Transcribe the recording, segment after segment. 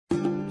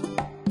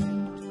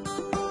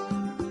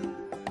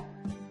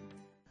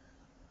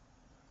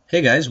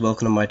Hey guys,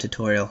 welcome to my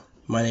tutorial.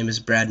 My name is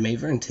Brad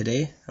Maver and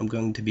today I'm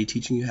going to be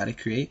teaching you how to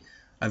create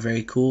a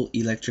very cool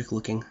electric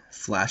looking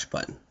flash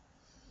button.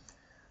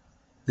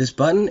 This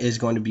button is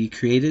going to be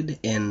created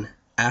in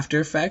After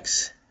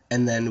Effects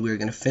and then we're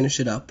going to finish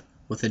it up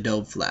with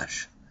Adobe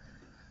Flash.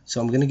 So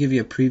I'm going to give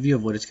you a preview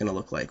of what it's going to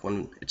look like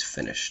when it's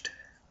finished.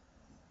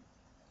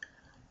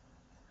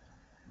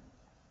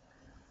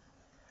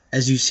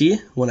 As you see,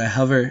 when I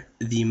hover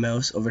the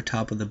mouse over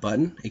top of the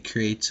button, it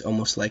creates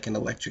almost like an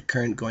electric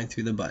current going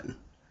through the button.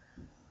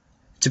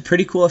 It's a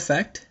pretty cool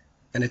effect,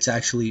 and it's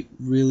actually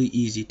really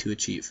easy to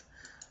achieve.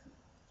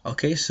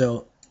 Okay,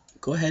 so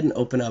go ahead and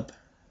open up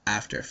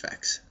After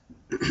Effects.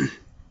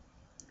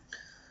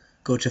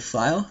 Go to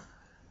File,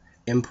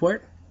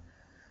 Import.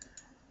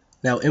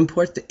 Now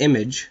import the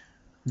image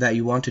that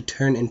you want to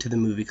turn into the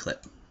movie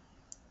clip.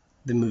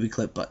 The movie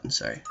clip button,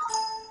 sorry.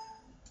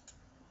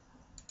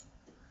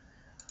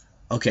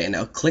 Okay,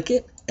 now click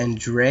it and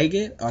drag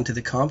it onto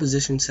the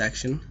composition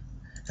section,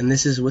 and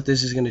this is what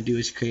this is going to do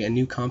is create a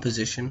new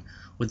composition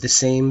with the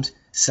same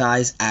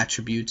size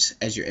attributes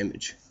as your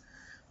image,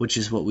 which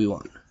is what we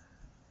want.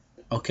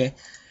 Okay,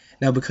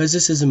 now because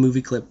this is a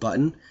movie clip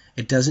button,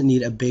 it doesn't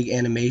need a big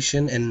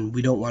animation and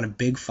we don't want a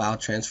big file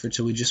transfer,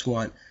 so we just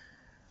want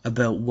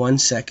about 1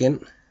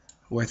 second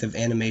worth of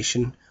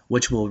animation,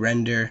 which will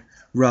render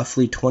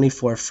roughly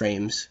 24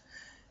 frames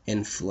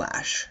in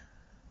Flash.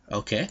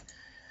 Okay,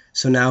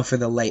 so now for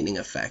the lightning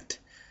effect.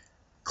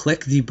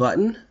 Click the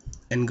button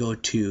and go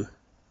to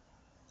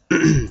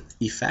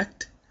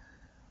Effect,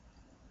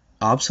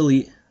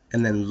 Obsolete,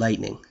 and then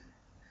Lightning.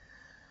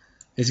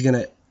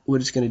 What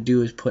it's gonna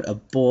do is put a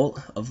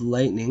bolt of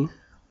lightning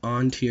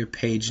onto your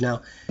page.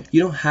 Now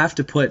you don't have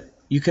to put,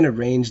 you can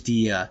arrange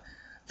the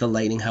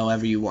lightning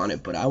however you want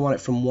it, but I want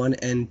it from one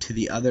end to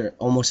the other,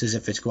 almost as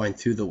if it's going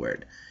through the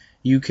word.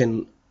 You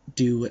can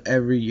do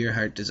whatever your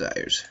heart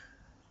desires.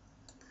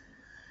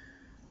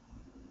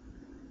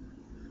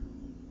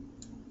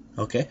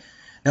 Okay,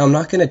 now I'm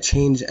not going to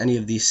change any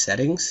of these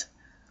settings.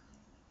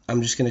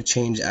 I'm just going to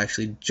change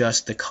actually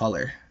just the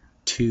color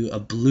to a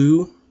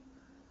blue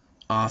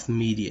off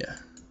media.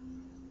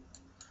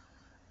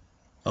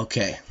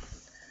 Okay,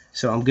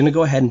 so I'm going to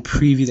go ahead and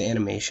preview the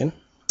animation.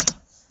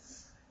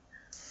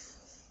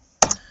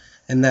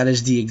 And that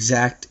is the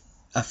exact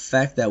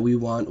effect that we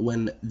want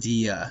when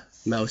the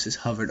mouse is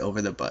hovered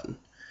over the button.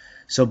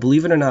 So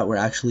believe it or not, we're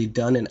actually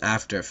done in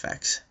After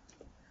Effects.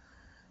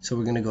 So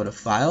we're going to go to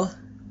File.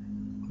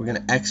 We're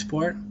going to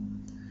export,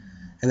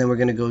 and then we're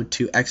going to go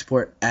to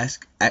export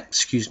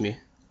XFL.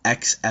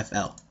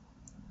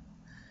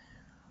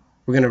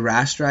 We're going to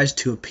rasterize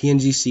to a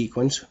PNG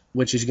sequence,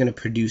 which is going to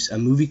produce a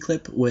movie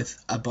clip with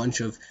a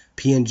bunch of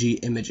PNG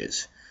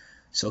images.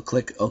 So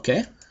click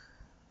OK,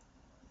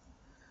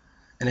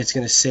 and it's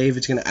going to save.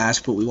 It's going to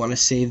ask what we want to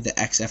save the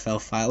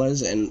XFL file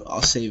as, and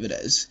I'll save it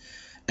as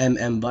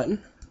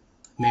button,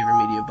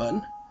 Maver Media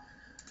button.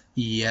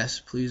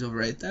 Yes, please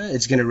overwrite that.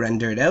 It's going to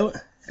render it out.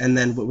 And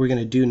then what we're going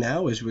to do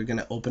now is we're going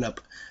to open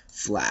up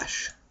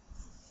Flash.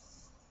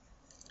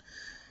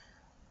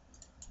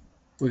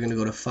 We're going to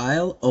go to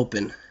File,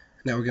 Open.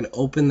 Now we're going to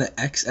open the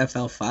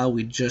XFL file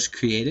we just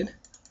created.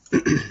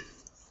 And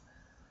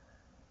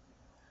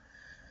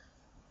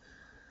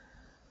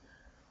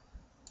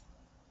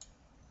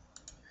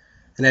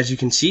as you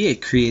can see,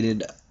 it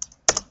created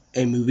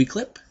a movie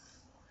clip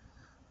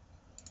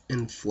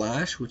in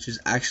Flash, which is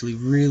actually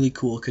really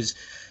cool, because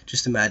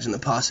just imagine the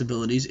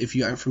possibilities. If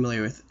you aren't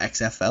familiar with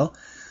XFL,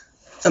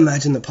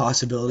 imagine the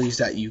possibilities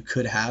that you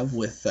could have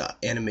with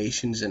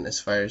animations and as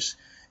far as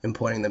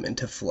importing them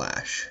into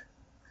Flash.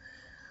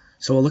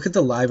 So we'll look at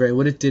the library.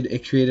 What it did,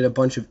 it created a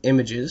bunch of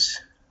images,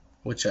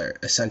 which are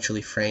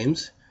essentially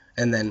frames,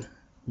 and then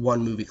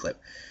one movie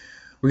clip.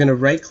 We're going to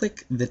right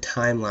click the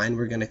timeline.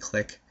 We're going to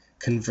click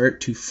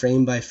Convert to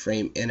Frame by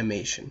Frame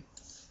Animation.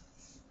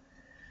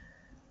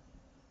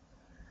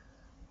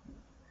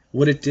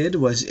 What it did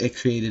was it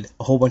created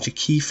a whole bunch of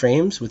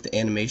keyframes with the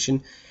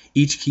animation,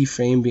 each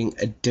keyframe being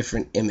a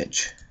different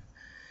image.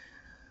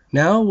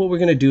 Now what we're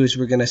going to do is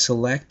we're going to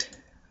select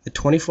the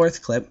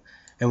 24th clip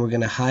and we're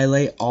going to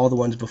highlight all the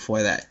ones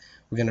before that.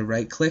 We're going to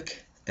right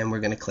click and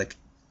we're going to click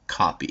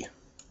Copy.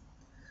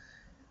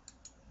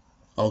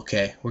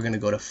 Okay, we're going to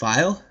go to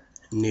File,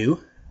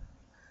 New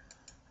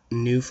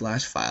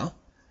Flash File.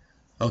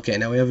 Okay,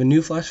 now we have a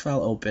new Flash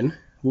file open.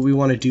 What we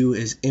want to do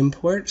is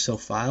import, so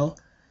File,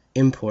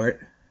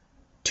 Import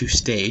to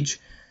Stage,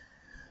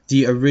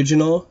 the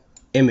original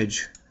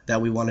image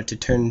that we wanted to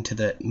turn into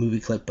the movie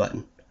clip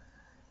button.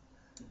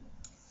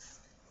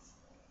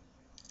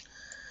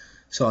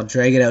 So I'll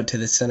drag it out to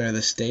the center of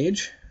the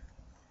stage.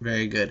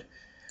 Very good.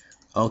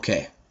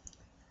 Okay,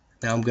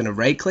 now I'm going to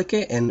right click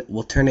it and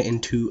we'll turn it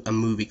into a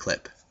movie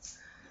clip.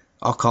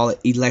 I'll call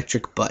it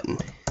Electric Button.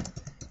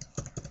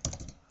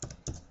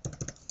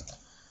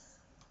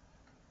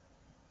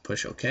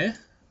 Push OK.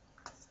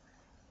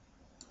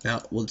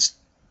 Now we'll just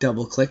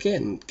double click it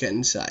and get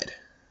inside.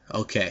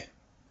 Okay.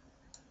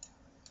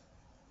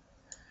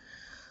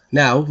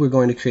 Now we're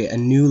going to create a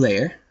new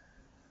layer,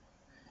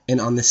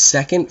 and on the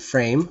second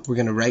frame we're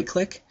going to right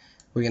click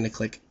we're going to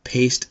click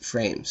paste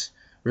frames.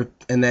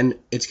 And then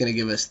it's going to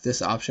give us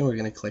this option. We're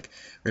going to click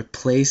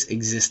replace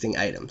existing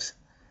items.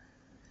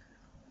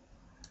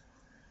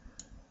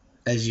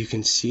 As you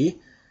can see,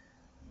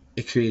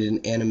 it created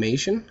an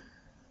animation.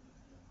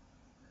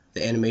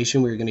 The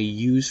animation we're going to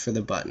use for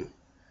the button.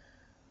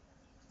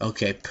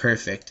 Okay,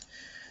 perfect.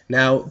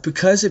 Now,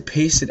 because it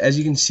pasted, as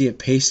you can see, it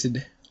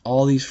pasted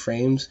all these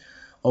frames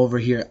over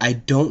here. I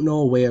don't know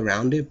a way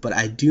around it, but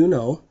I do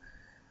know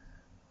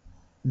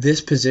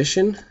this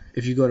position,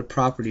 if you go to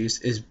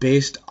properties, is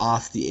based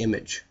off the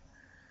image.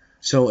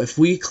 So if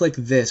we click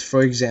this,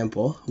 for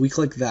example, we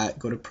click that,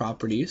 go to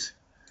properties,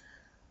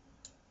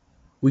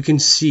 we can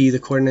see the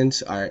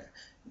coordinates are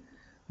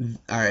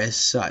as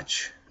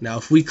such. Now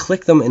if we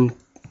click them and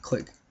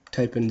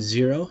type in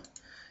 0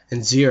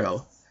 and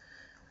 0,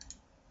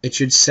 it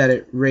should set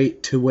it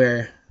right to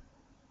where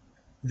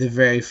the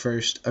very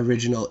first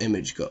original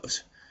image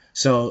goes.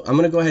 So I'm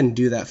going to go ahead and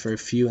do that for a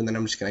few, and then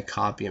I'm just going to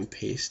copy and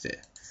paste it.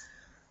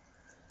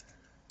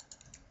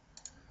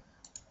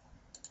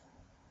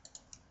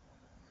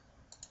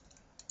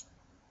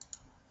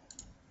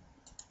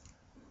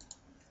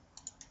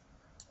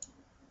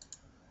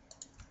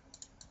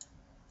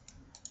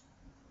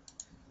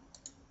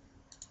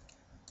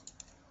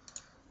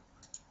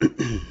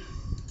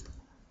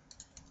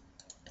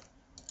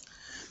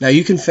 Now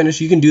you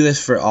can do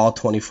this for all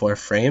 24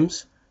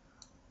 frames.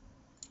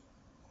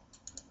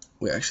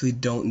 We actually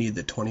don't need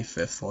the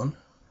 25th one.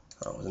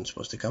 That wasn't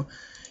supposed to come.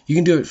 You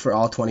can do it for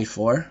all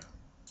 24.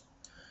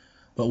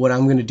 But what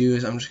I'm going to do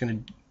is I'm just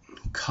going to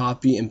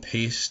copy and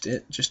paste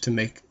it just to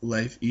make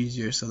life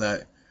easier so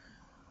that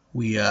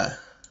we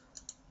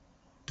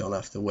don't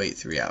have to wait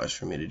 3 hours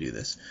for me to do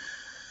this.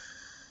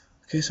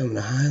 Okay, so I'm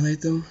going to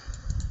highlight them.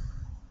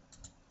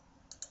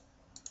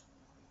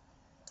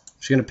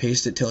 I'm just going to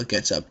paste it till it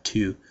gets up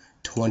to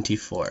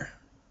 24.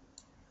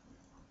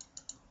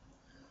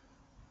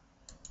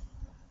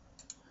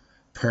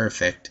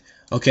 Perfect.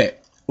 Okay,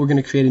 we're going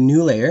to create a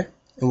new layer,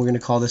 and we're going to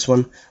call this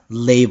one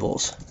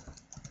Labels.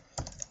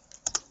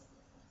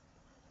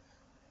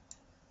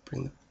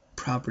 Bring the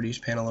Properties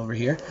panel over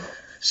here.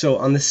 So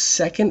on the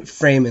second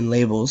frame in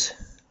Labels,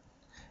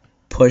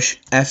 push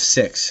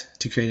F6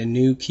 to create a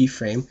new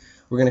keyframe.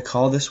 We're going to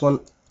call this one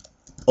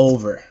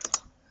Over.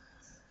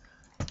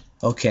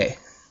 Okay.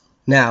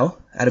 Now,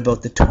 at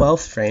about the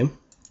 12th frame,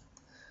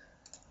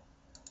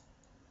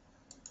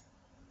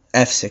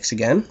 F6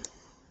 again.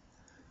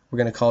 We're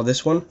going to call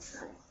this one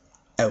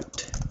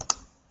Out.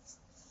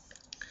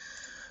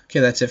 Okay,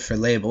 that's it for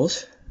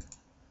labels.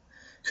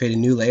 Create a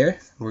new layer.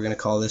 We're going to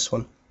call this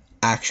one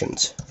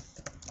Actions.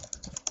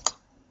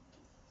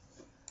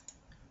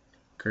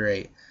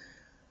 Great.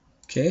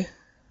 Okay.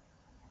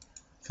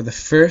 For the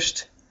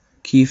first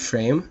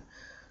keyframe,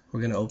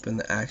 we're going to open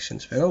the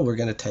Actions panel. We're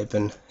going to type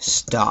in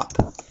Stop.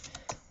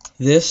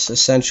 This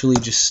essentially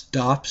just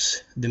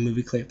stops the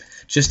movie clip,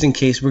 just in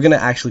case. We're going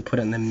to actually put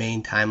it in the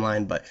main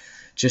timeline, but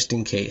just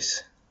in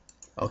case.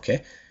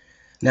 Okay.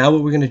 Now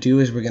what we're going to do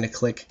is we're going to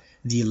click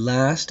the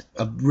last,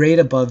 right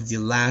above the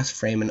last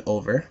frame and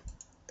over.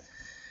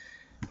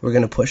 We're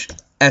going to push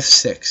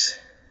F6.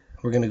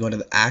 We're going to go to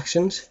the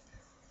Actions,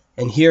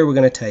 and here we're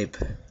going to type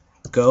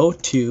Go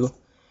to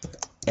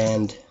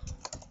and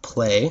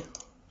Play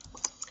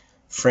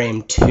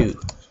Frame 2.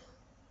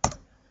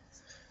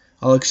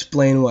 I'll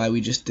explain why we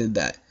just did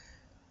that.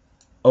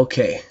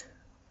 Okay.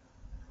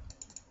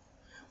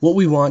 What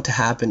we want to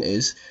happen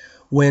is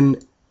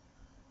when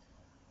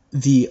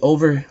the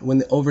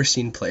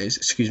overscene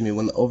plays,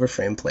 when the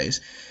overframe plays,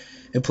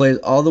 it plays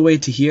all the way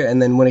to here,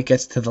 and then when it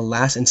gets to the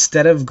last,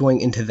 instead of going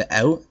into the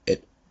out,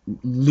 it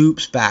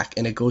loops back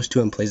and it goes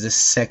to and plays the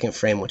second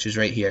frame, which is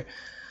right here.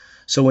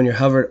 So when you're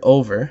hovered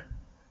over,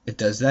 it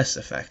does this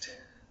effect.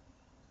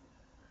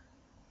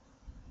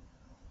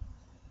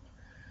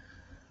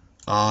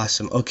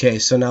 Awesome. Okay,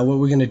 so now what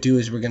we're going to do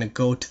is we're going to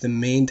go to the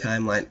main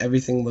timeline.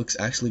 Everything looks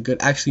actually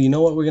good. Actually, you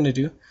know what we're going to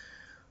do?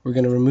 We're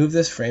going to remove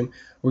this frame.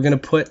 We're going to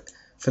put,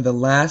 for the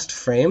last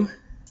frame,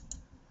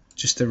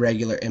 just the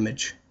regular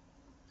image.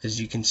 As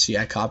you can see,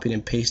 I copied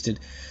and pasted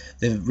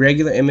the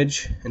regular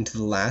image into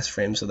the last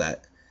frame so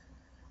that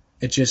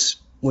it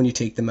just, when you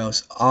take the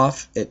mouse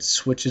off, it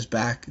switches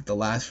back the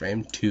last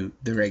frame to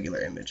the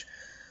regular image.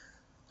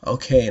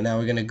 Okay, now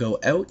we're going to go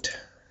out.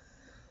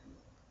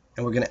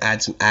 And we're going to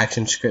add some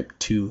action script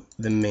to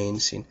the main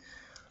scene.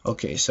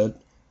 Okay, so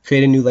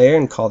create a new layer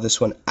and call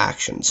this one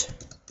Actions.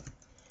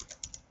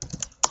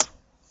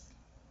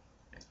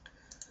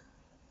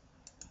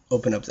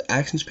 Open up the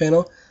Actions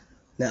panel.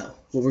 Now,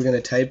 what we're going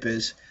to type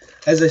is,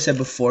 as I said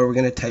before, we're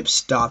going to type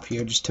stop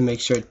here just to make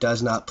sure it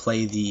does not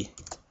play the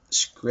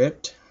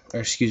script,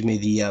 or excuse me,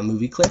 the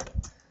movie clip.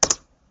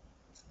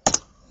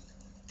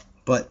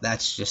 But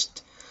that's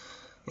just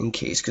in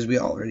case, because we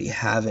already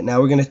have it. Now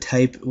we're going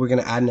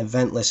to add an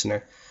event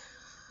listener.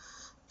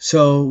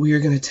 So we are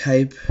going to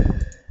type,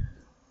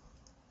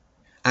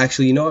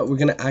 actually, you know what, we're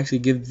going to actually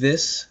give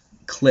this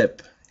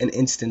clip an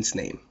instance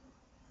name.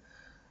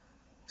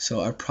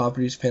 So our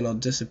properties panel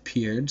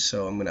disappeared,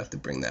 so I'm going to have to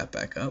bring that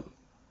back up.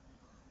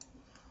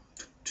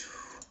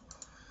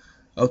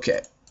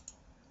 Okay,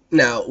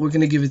 now we're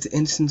going to give it the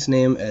instance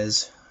name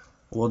as,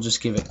 we'll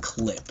just give it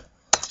clip,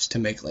 just to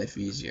make life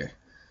easier,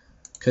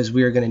 because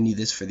we are going to need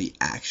this for the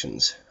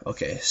actions.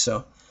 Okay,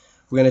 so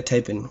we're going to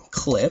type in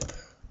clip,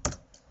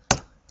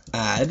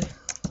 add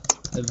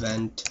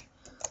event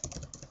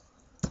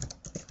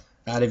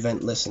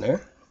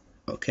listener.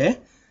 Okay,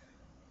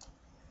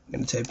 I'm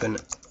going to type in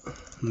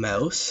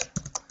mouse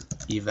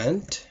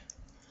event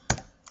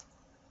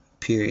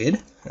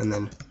period, and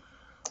then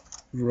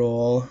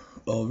roll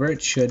over. You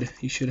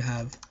should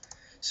have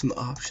some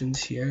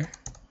options here.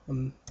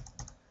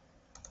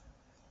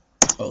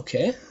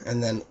 Okay,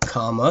 and then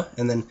comma,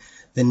 and then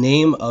the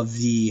name of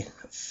the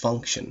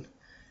function.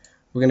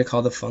 We're going to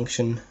call the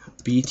function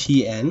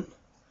btn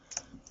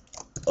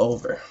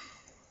over,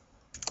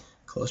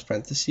 close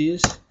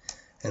parentheses,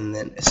 and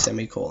then a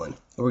semicolon.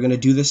 We're going to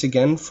do this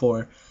again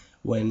for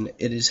when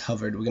it is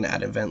hovered. We're going to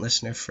add event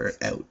listener for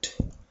out.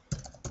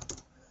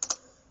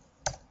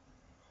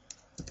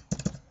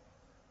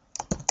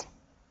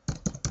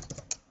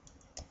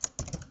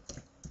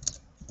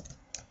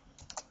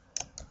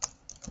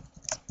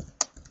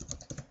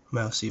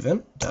 Mouse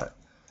event dot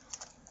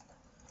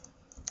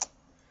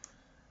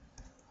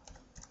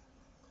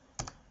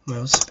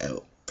mouse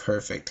out.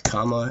 Perfect,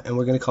 comma, and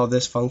we're going to call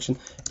this function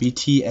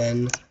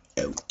btn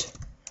out.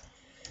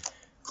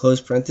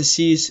 Close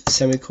parentheses,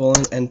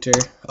 semicolon, enter.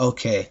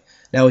 Okay,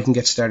 now we can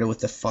get started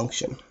with the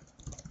function.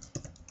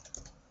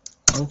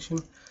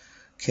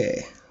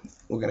 Okay,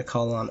 we're going to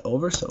call on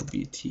over, so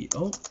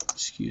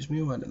excuse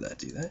me, why did that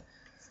do that?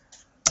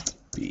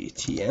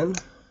 btn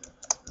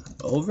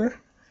over.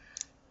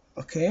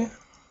 Okay,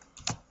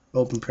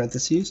 open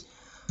parentheses,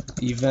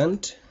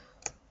 event,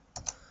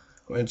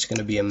 it's going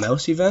to be a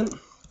mouse event.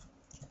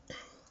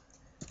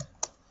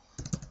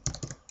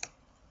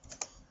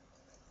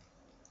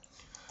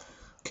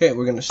 Okay,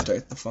 we're going to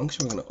start the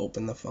function, we're going to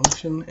open the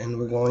function, and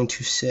we're going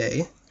to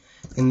say,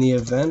 in the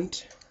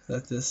event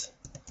that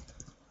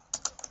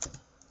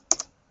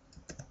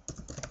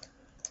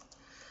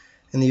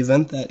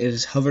it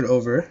is hovered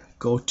over,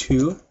 go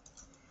to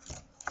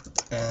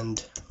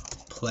and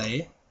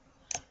play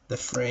the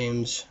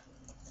frames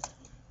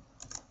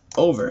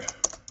over.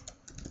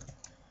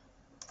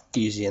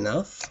 Easy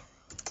enough.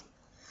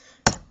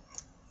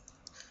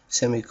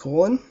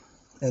 Semicolon,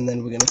 and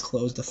then we're going to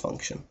close the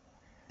function.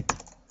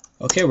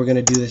 Okay, we're going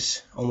to do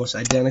this almost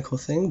identical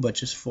thing, but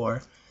just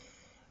for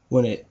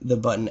when the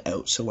button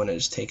out, so when it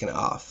is taken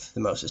off, the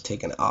mouse is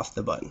taken off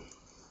the button.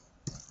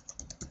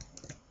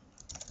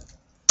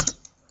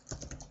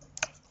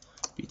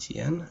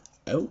 btn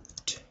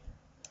out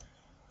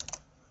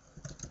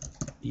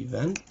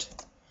event,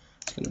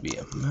 it's going to be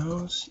a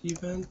mouse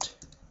event,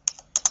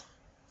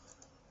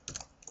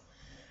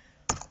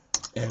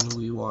 and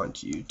we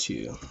want you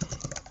to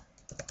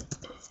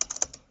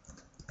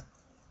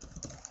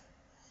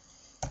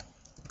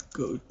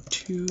go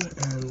to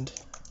and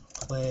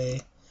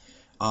play,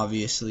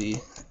 obviously,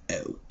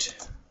 out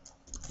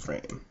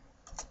frame.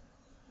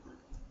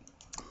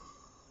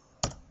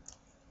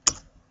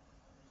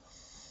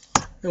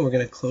 And we're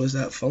going to close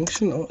that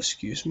function. Oh,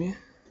 excuse me.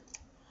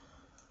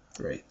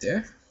 Right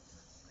there.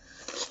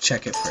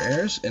 Check it for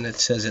errors, and it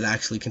says it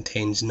actually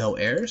contains no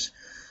errors.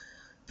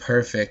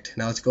 Perfect.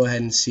 Now let's go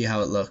ahead and see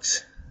how it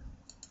looks.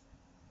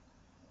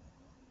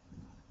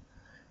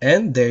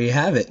 And there you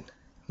have it.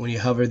 When you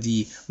hover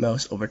the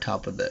mouse over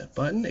top of the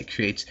button, it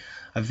creates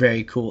a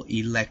very cool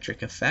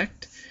electric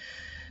effect.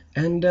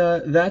 And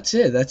that's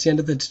it. That's the end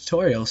of the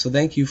tutorial. So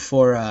thank you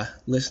for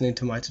listening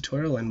to my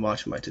tutorial and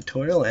watching my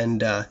tutorial.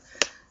 And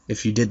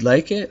if you did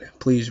like it,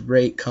 please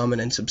rate,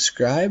 comment, and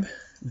subscribe.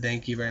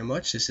 Thank you very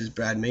much. This is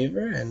Brad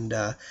Maver, and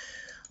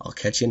I'll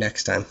catch you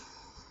next time.